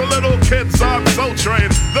me it's the little kids on Soul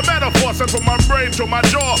Train. The metaphor sent from my brain to my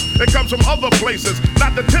jaw. It comes from other places,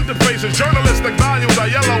 not the tinted faces. Journalistic values are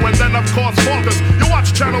yellow, and then of course falters. You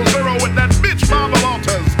watch Channel Zero with that bitch Mama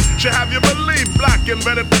Walters. She have you believe black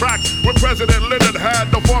invented crack when President Lyndon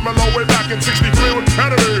had the formula way back in '63 with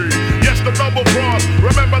Kennedy. Yes, the double cross.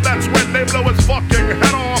 Remember that's when they blow his fucking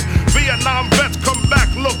head off. Vietnam vets come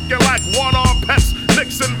back looking like one-armed pets.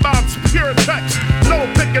 Nixon bounce pure text. No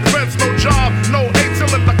picket fence, no job, no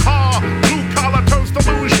eight-cylinder car. Blue collar turns to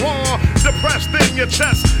bourgeois. Depressed in your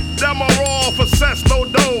chest. Them are all for cess, no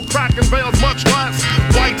dough. Crack and veils much less.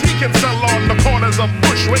 White he can sell on the corners of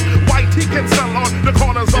Bushwick. White he can sell on the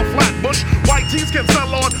corners of Flatbush. White tees can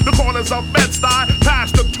sell on the corners of Bed-Stuy.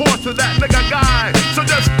 Pass the torch to that nigga guy. So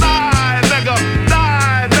just die, nigga,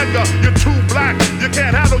 die, nigga. You're too black, you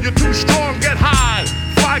can't handle, you're too strong, get high.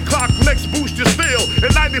 5 o'clock, next boost your steel.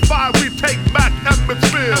 In 95, we take back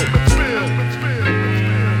Emmetsville.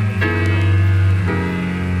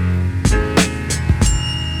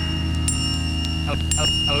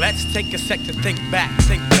 Let's take a sec to think back.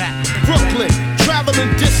 Brooklyn, traveling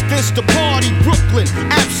distance to party Brooklyn.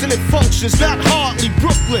 Abstinent functions, not hardly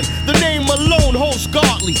Brooklyn. The name alone holds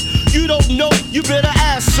godly. You don't know, you better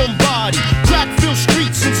ask somebody. Crackfield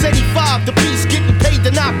streets since 85, the piece getting paid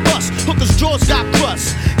to not bust. Hookers' drawers got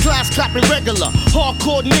crust. Class clapping regular.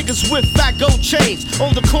 Hardcore niggas with fat gold chains.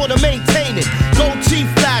 On the corner maintaining. Gold teeth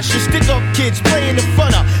flashes, stick up kids playing in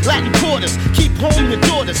front of Latin quarters. Keep home your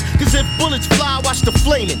daughters, cause if bullets fly, watch the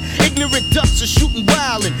flaming. Ignorant ducks are shooting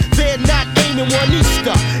wildin'. They're not aiming one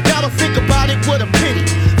Easter. Y'all don't think about it, what a pity.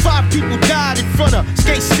 5 people died in front of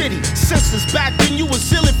Skate City. Senseless back then, you was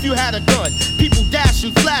ill if you had a gun. People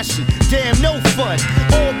dashing, flashing, damn no fun.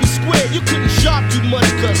 Albee Square, you couldn't shop too much,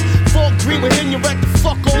 cause Fort Greene would hit you right the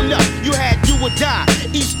fuck on up. You had do or die.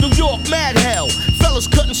 East New York, mad hell. Fellas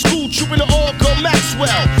cutting school, trooping to Oracle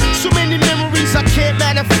Maxwell. So many memories I can't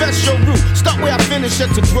manifest your route. Start where I finish at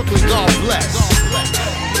to Brooklyn, God bless.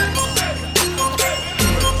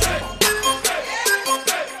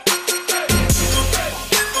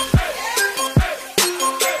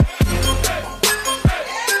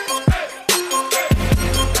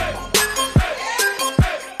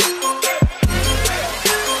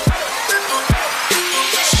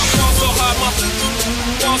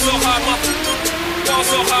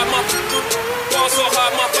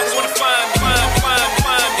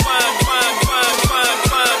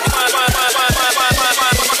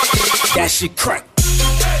 That shit crack.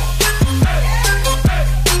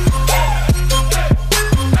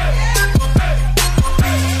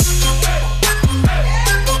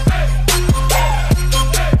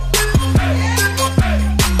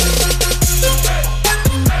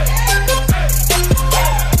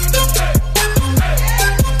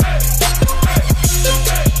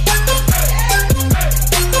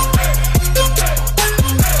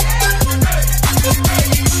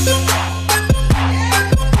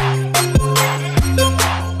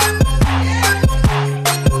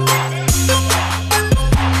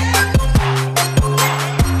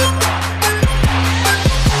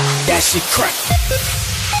 Shit crack.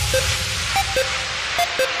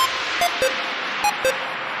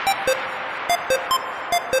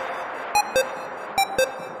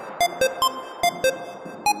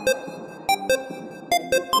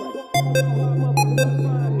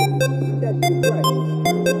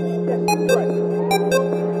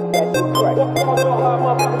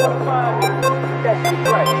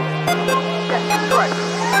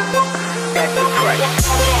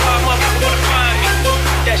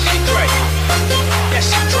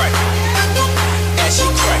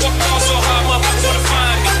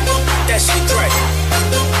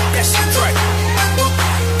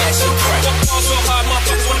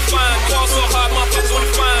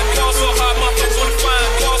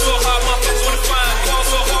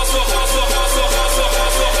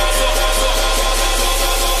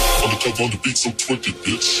 On the beat, so twerk it,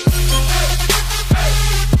 bitch.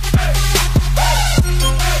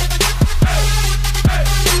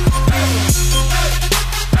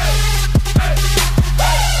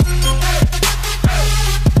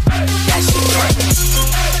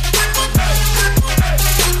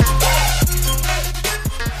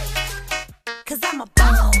 Cause I'm a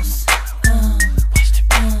boss.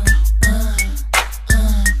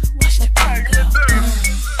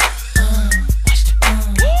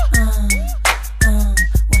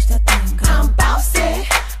 Watch the I'm bossy.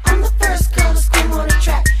 I'm the first girl to scream on the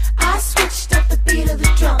track. I switched up the beat of the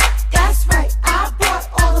drum. That's right. I brought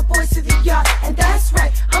all the boys to the yard. And that's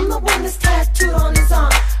right. I'm the one that's tattooed on his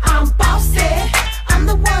arm. I'm bossy. I'm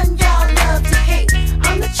the one y'all love to hate.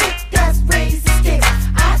 I'm the chick that's raised the stakes.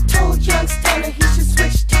 I told young Stunner he should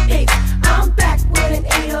switch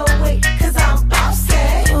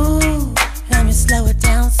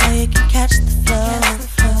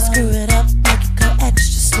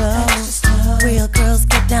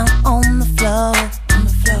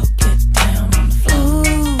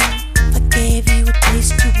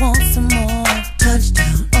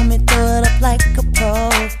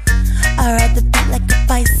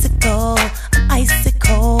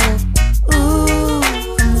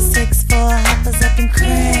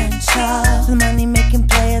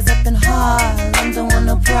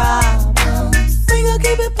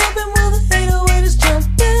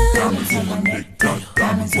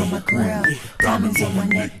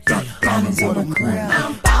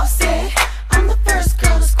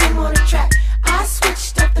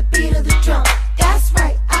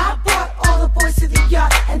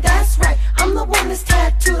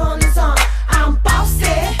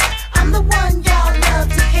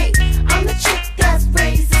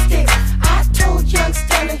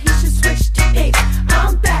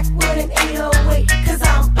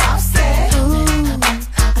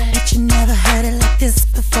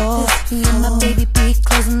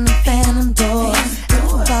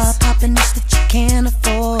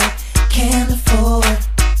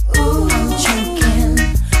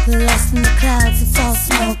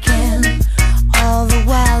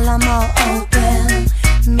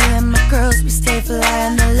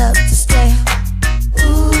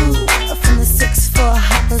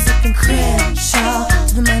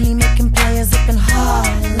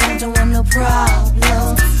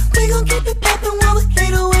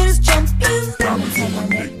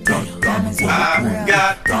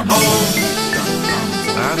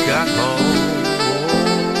got hoes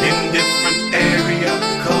in different area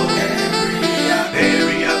codes.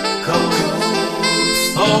 Area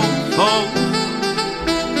codes. Oh, oh,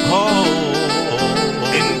 oh.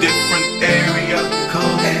 In different area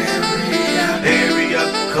codes. Area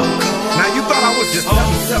codes. Now you thought I was just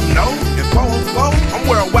 770 and 404? I'm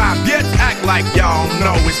worldwide, bitch. Act like y'all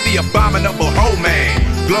know it's the abominable hoe man.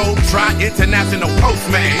 Globe-Trot International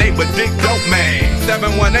Postman, neighbor Dick Dope Man.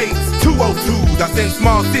 718s, 202s, I send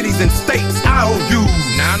small cities and states IOUs.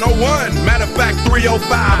 901, matter of fact 305,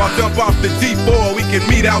 I'll jump off the G4, we can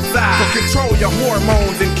meet outside. So control your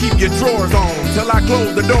hormones and keep your drawers on till I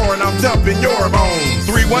close the door and I'm dumping your bones.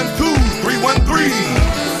 312,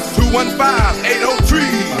 313, 215-803.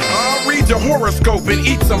 I'll read your horoscope and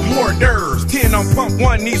eat some hors d'oeuvres. 10 on pump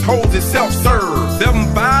 1, these hoes is self-serve.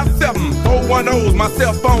 757-410's my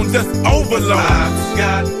cell phone just overload. I've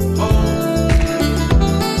got hoes.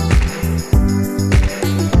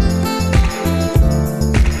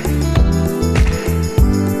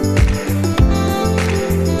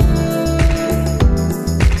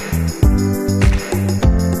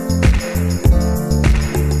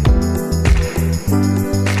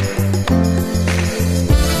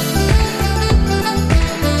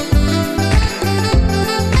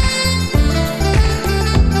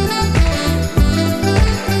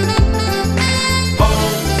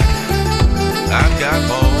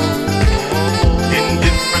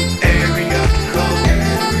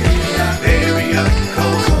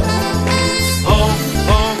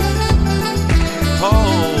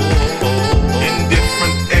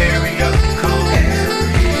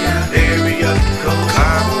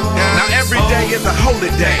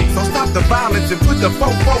 So stop the violence and put the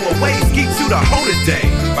fofo away. Skeet you the whole day.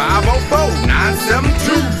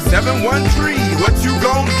 504-972-713. What you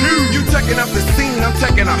gon' do? You checking up the scene, I'm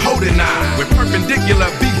checking a holding eye. With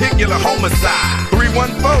perpendicular, vehicular homicide.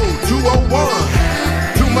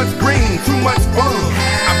 314-201. Too much green, too much fun.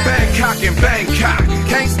 I'm Bangkok in Bangkok.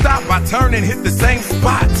 Can't stop, I turn and hit the same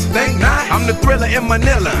spot. Think not, I'm the thriller in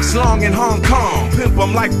Manila. Slong in Hong Kong, pimp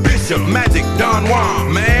 'em like Bishop. Magic Don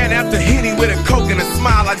Juan. Man, after Henny with a coke and a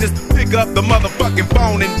smile, I just pick up the motherfucking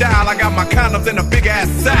phone and dial. I got my condoms in a big ass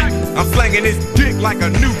sack. I'm slanging this dick like a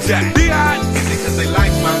new jack. B.I. Is it cause they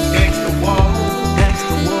like my gangsta wall?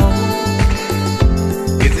 Gangsta wall.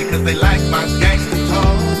 Is it cause they like my gangsta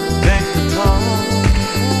talk? Gangsta talk.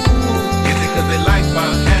 Cause they like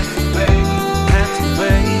my handsome way. Handsome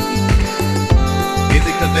way. Is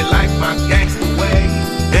it cause they like my gangsta way?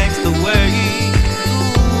 Gangsta way.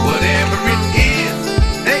 Whatever it is,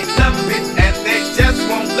 they love it and they just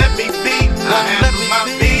won't let me be. I handle my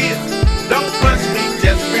biz. Don't rush me,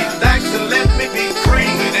 just relax and let me be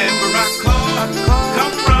free. Whenever I call,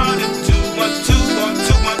 come running 212 or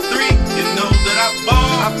 213. You know that I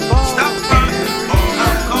ball. Stop running or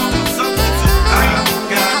I'll call something to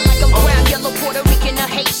Puerto Rican or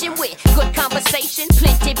Haitian with good conversation,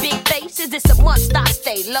 plenty big faces. It's a must. I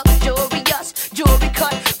stay luxurious, jewelry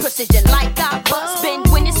cut, precision like I bust. Been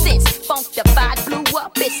winning since funkified blew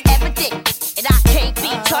up. It's evident and I can't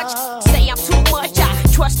be touched. Say I'm too much. I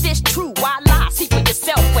trust this true. Why lie? See for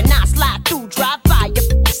yourself when I slide through. Drive by. You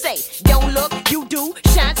say don't look, you do.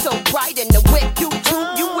 Shine so bright in the whip. You too.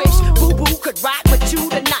 You wish Boo Boo could ride with you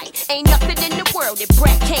tonight. Ain't nothing in the world that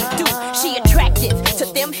Brett can't do. She attractive to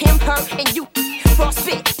them, him, her, and you.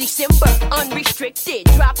 Frostbit, December, unrestricted.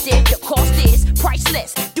 Drop dead, the cost is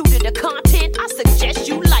priceless. Due to the content, I suggest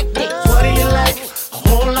you like this. What do you like? A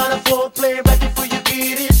whole lot of foreplay right before you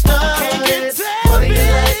get it started. What do you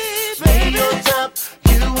like? Lay on top,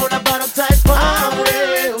 you want a bottom type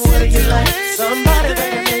party. What do you like? Somebody that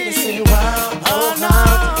can make you sing wow. All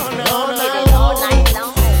night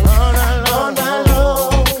long.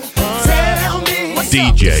 Tell me what's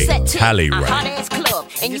DJ Tallyray.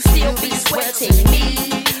 And you still be sweating me.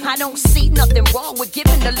 I don't see nothing wrong with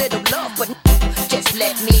giving a little love, but just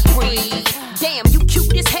let me breathe. Damn, you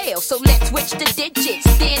cute as hell, so let's switch the digits.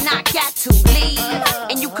 Then I got to leave.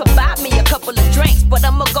 And you could buy me a couple of drinks, but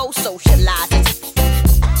I'ma go socializing.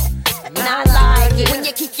 And I like it when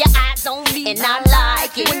you keep your eyes on me. And I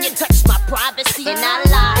like it when you touch my privacy. And I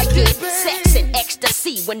like it. Sex and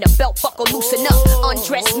ecstasy when the belt buckle loosen up.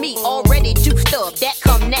 Undress me, already juiced up. That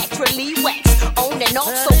come naturally wax. On and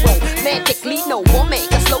off so romantically. No woman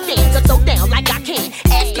can slow dance or slow down like I can.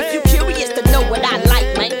 Ask if you curious to know what I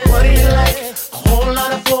like, man. What do you like? A whole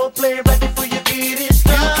lot of foreplay right before you get it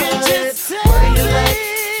started. You can just say what do you like?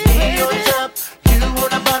 Me on top, you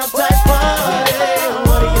want a bottom type party.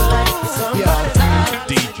 What do you like?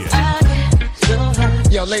 DJ.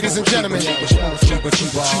 Yo, ladies and gentlemen, we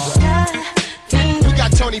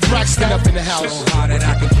got Tony Braxton up in the house. So hard that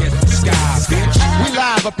I can kiss the sky, bitch. We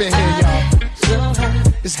live up in here, y'all.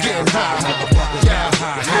 It's getting hot. Yeah.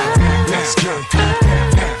 Let's go.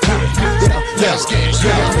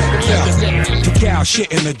 Cow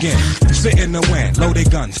shitting again, spitting the wind, loaded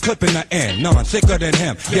guns, clipping the end, none sicker than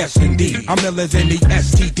him. Yes indeed, I'm iller than the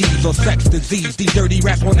STDs or sex disease. These dirty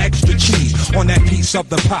rats want extra cheese on that piece of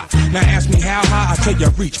the pot. Now ask me how high, I tell you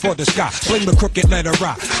reach for the sky. Fling the crooked letter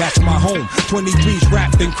rock, that's my home. 23's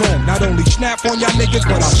wrapped in chrome. Not only snap on y'all niggas,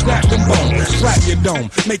 but I'll snap them bones. Slap your dome,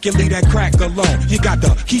 make you leave that crack alone. You got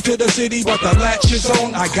the key to the city, but the latch is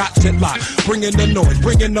on. I got it locked, bringing the noise,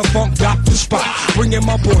 bringing the funk, got the spot. Bringing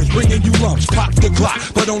my boys, bringing you lumps, pop the clock.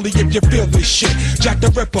 But only if you feel this shit. Jack the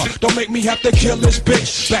Ripper, don't make me have to kill this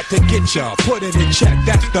bitch. Back to get ya, put it in check.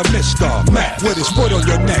 That's the Mr. Mac with his foot on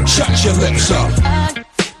your neck. Shut your lips up.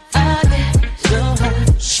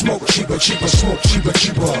 Smoke cheaper, cheaper, smoke cheaper,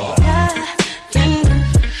 cheaper.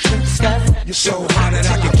 You're so hot that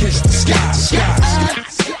I can kiss the sky.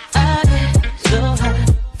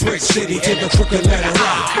 Brick City to the crooked letter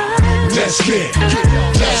rock. Let's get.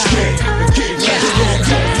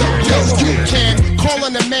 Can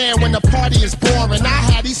calling a man when the party is boring. I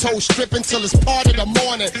had these hoes stripping till it's part of the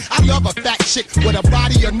morning. I love a fat chick with a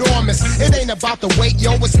body enormous. It ain't about the weight,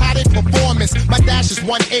 yo, it's how they performance. My dash is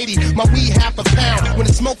 180, my weed half a pound. When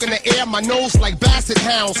it's smoke in the air, my nose like basset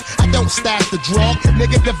hounds. I don't stash the drug,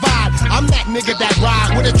 nigga divide. I'm that nigga that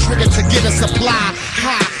ride with a trigger to get a supply.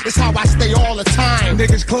 Ha, it's how I stay all the time.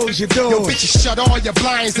 Niggas close your doors. Yo, bitches shut all your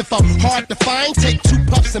blinds. If I'm hard to find, take 2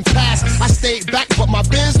 puffs and pass. I stayed back, but my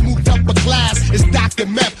Benz moved up a class. It's Dr.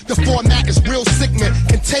 Meth, the format is real sickening,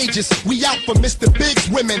 contagious. We out for Mr. Big's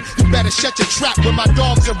women. You better shut your trap when my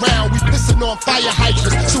dog's around. We pissing on fire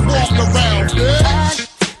hydrants, so walk around, bitch.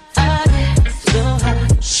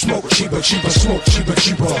 Smoke cheaper, cheaper, smoke cheaper,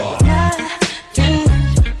 cheaper.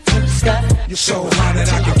 You're so hot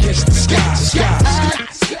that I can kiss the sky.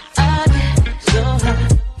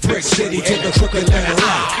 Brick City to the crooked letter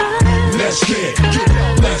rock. Let's get.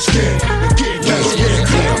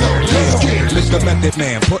 Mr. Method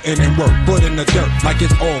Man, putting in work, foot in the dirt, like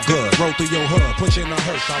it's all good. Roll through your hood, pushing the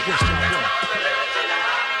hearse. I wish y'all would.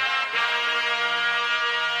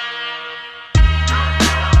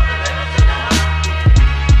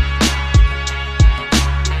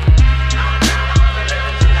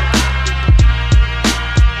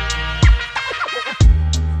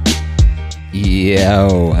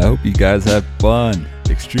 Yo, I hope you guys have fun.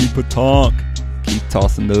 Extreme Petanque. Keep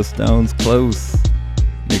tossing those stones close.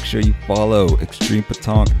 Make sure you follow Extreme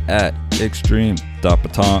Petanque at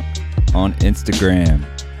extreme.petanque on Instagram.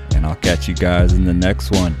 And I'll catch you guys in the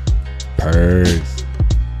next one. Purrs.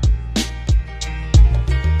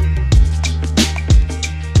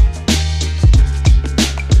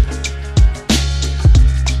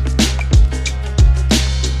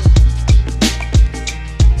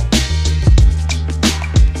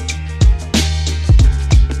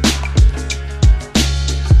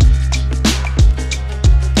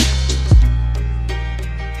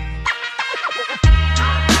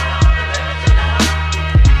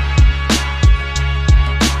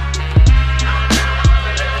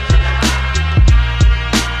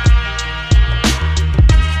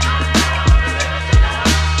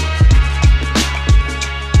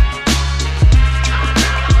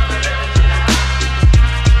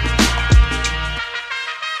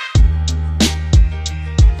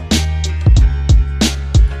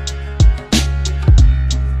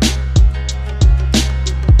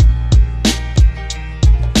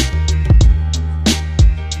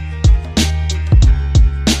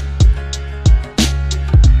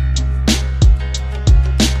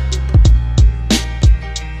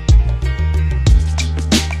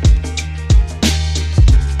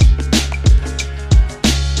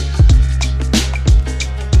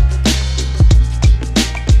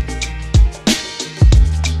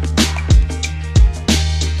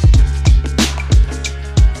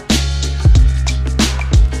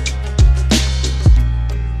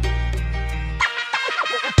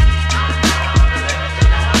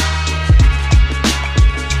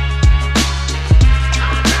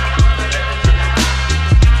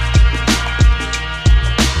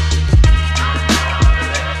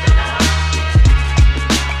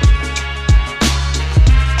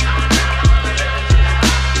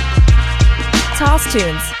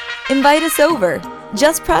 Tunes. Invite us over.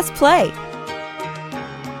 Just press play.